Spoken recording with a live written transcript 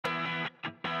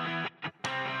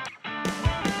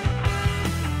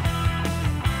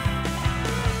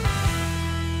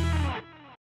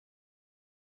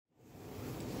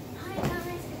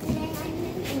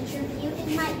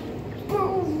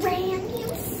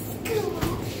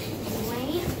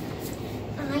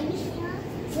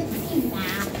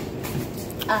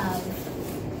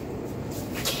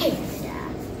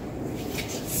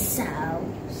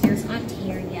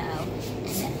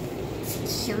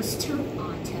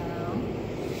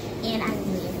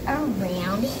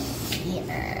down here.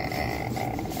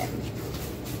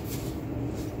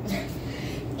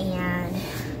 And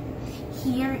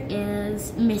here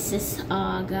is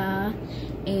Mississauga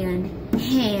and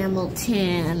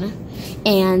Hamilton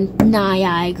and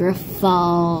Niagara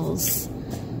Falls.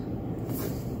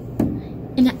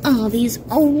 And all these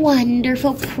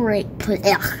wonderful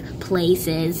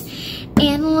places.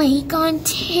 And Lake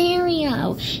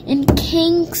Ontario and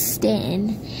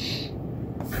Kingston.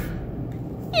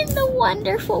 And the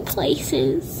wonderful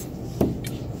places.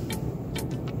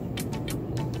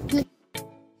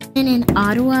 And in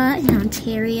Ottawa and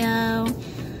Ontario.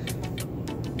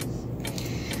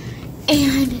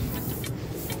 And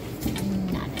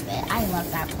none of it. I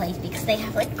love that place because they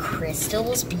have like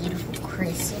crystals, beautiful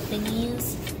crystal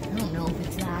thingies. I don't know if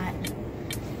it's that.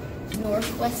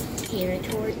 Northwest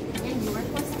Territories, and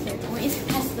Northwest Territories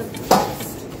has the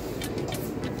best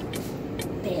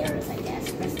bears, I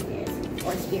guess, best bears,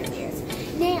 or spirit bears.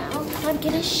 Now, I'm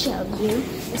gonna show you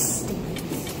the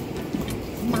stats.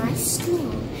 My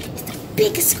school is the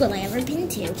biggest school I've ever been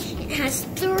to. It has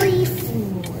 3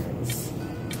 floors.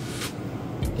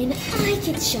 And I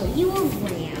can show you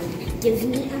around. Give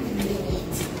me a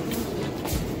minute.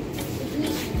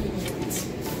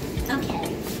 Okay.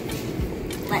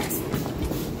 Let's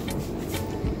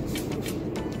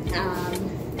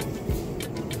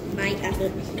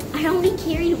I only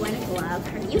carried 1 glove.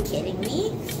 Are you kidding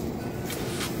me?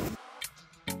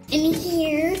 And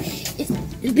here is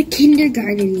the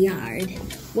kindergarten yard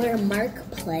where Mark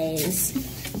plays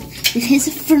with his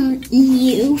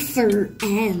new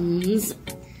friends.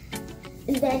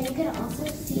 And then you can also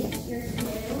see it here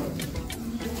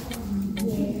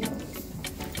too.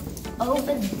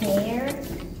 Over there,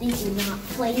 they do not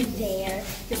play there,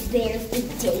 because there's the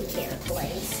daycare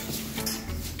place.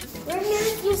 Where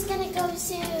Matthew's gonna go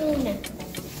soon.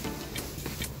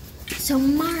 So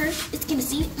Mark is gonna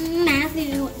see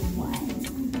Matthew. What?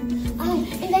 Oh,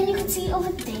 and then you can see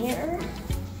over there.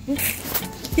 You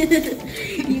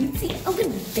can see over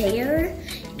there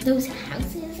those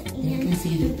houses and. You can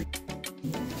see it.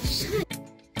 Shut.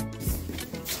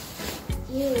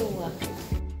 Ew.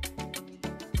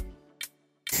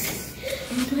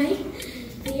 Right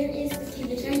there is the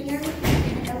kindergarten yard,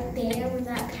 and out there where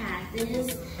that path is,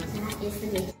 that is the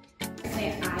main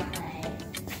where I play.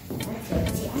 Let's go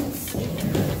see on the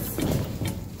stairs.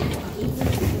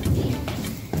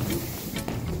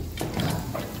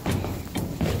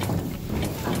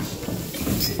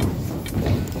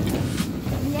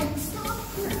 Next stop.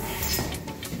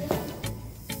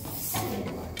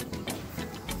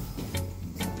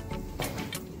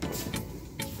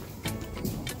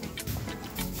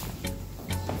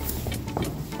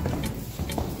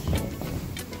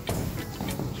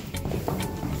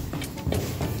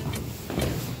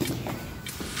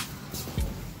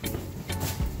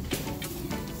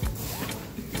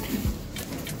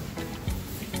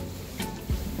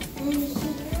 And here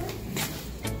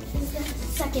is the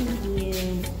second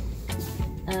view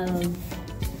of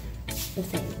the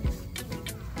thing.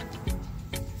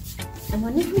 I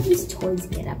wonder where these toys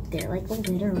get up there. Like,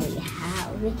 literally,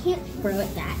 how? They can't throw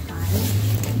it that high.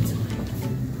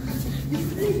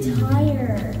 I'm really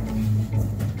tired.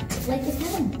 Like, is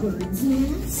that a bird's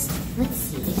nest? Let's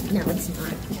see. No, it's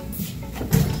not.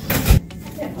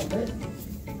 Can't help it.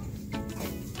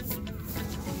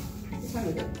 It's not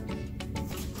good.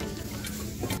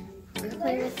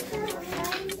 Play with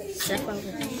stuff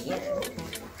over here.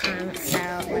 So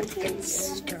let's get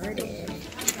started.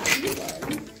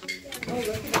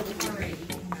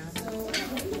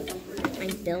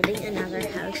 I'm building another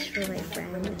house for my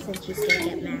friend since she's gonna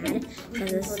get mad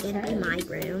because this is gonna be my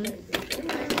room.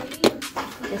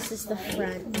 This is the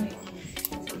front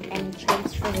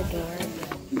entrance for the door.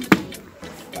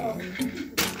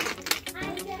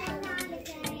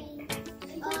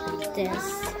 Then this.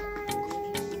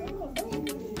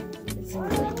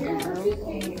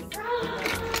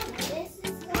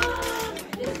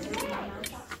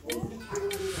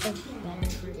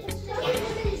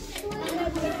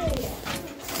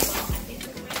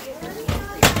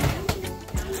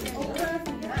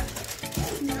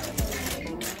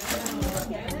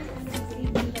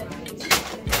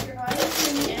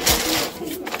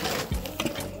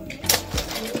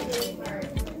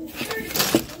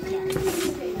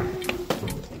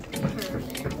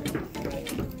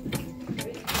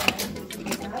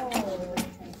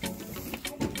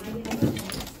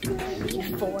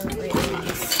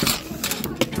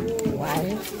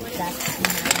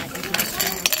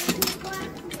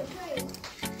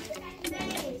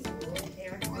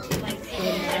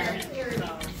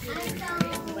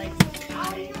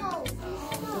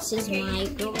 This is my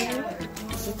room.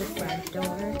 This is the front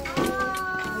door.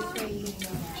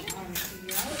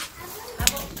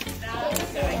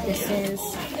 This is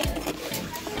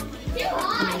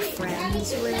my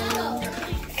friend's room.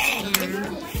 And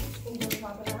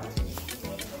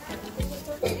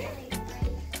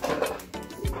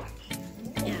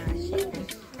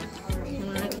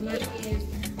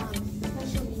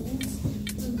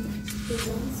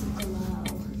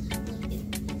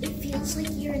it feels like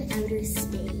you're in outer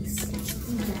space.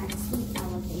 That's the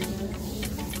elevator.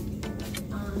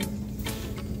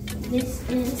 This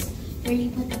is where you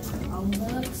put the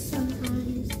Chromebooks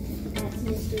sometimes. That's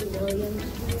Mr. Williams'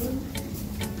 room.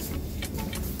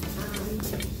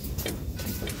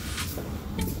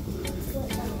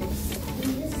 What else?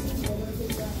 And this is where the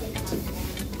kids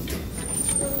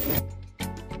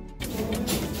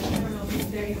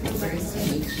First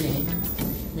teaching,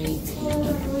 19.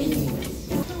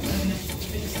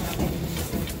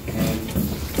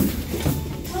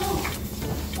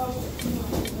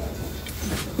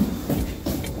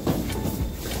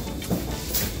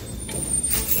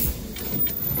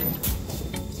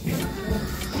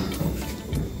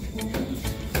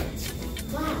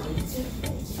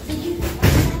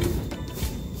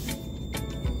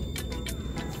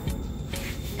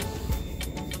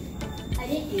 I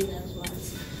didn't do those ones.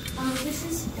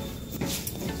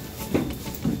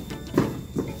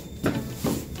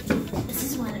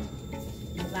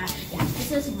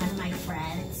 This is one of my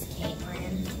friends,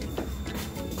 Caitlin.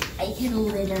 I can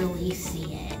literally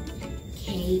see it.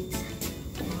 Caitlin.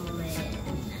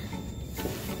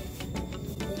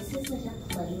 This is like a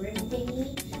playroom thingy.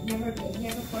 Never been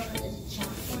here before, but there's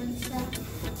chalkboard and stuff.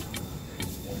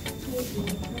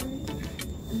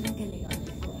 I'm not gonna go there.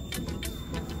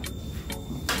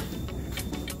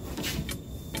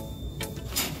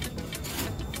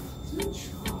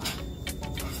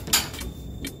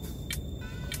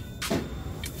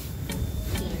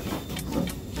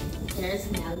 There's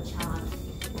no chalk.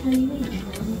 How do you mean?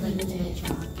 There's no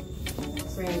chalk.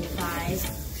 Grade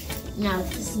 5. No,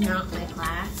 this is not my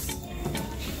class.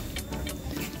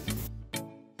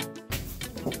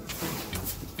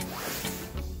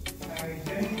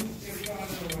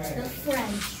 The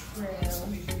French room.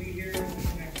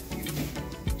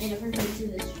 I never been to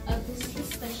this. Oh, this is the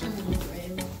special needs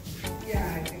room.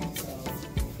 Yeah, I think so.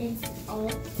 And all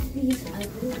these other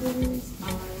rooms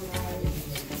are like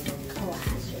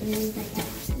classrooms.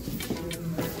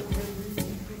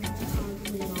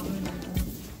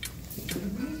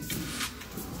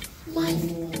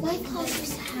 My class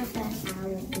used to have that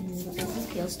owl thing, but I think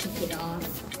Gills took it off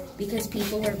because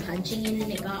people were punching it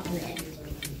and it got ripped.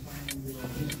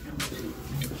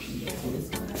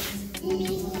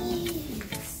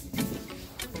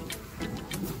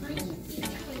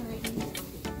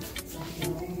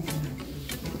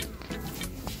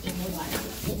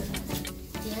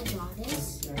 Did I draw this?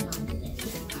 No, I didn't.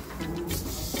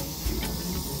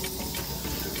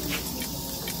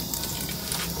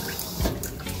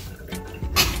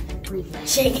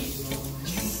 Refreshing.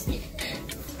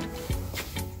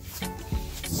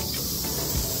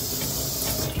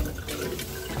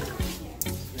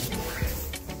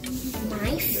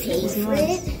 My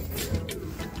favorite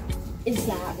is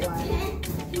that one.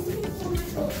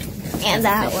 And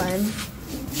that one.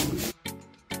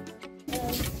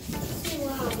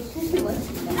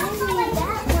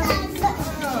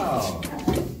 Wow.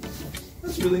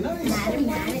 That's really nice.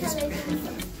 Mathematics.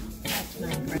 That's my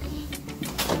favorite.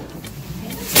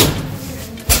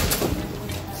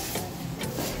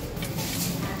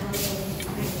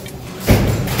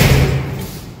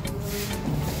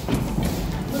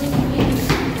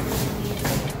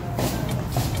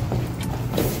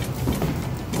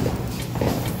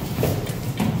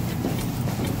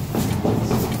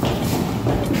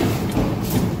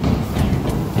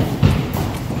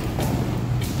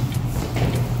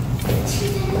 To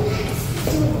the next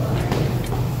door.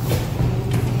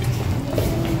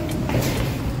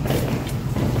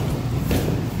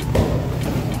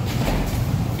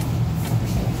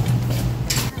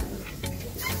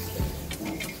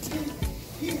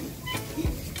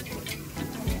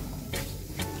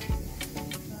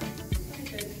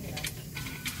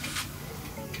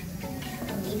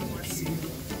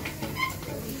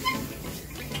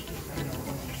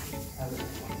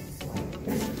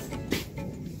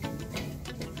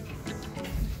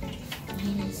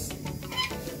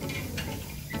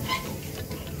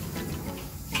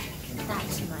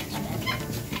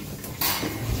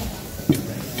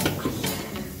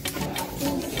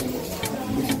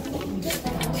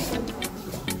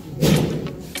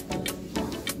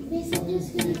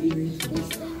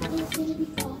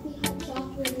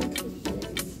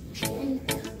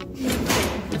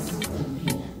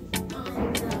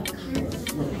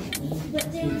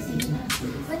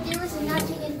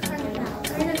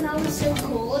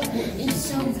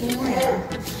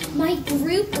 My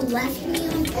group left me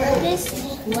on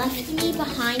purpose, left me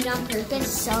behind on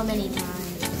purpose so many times.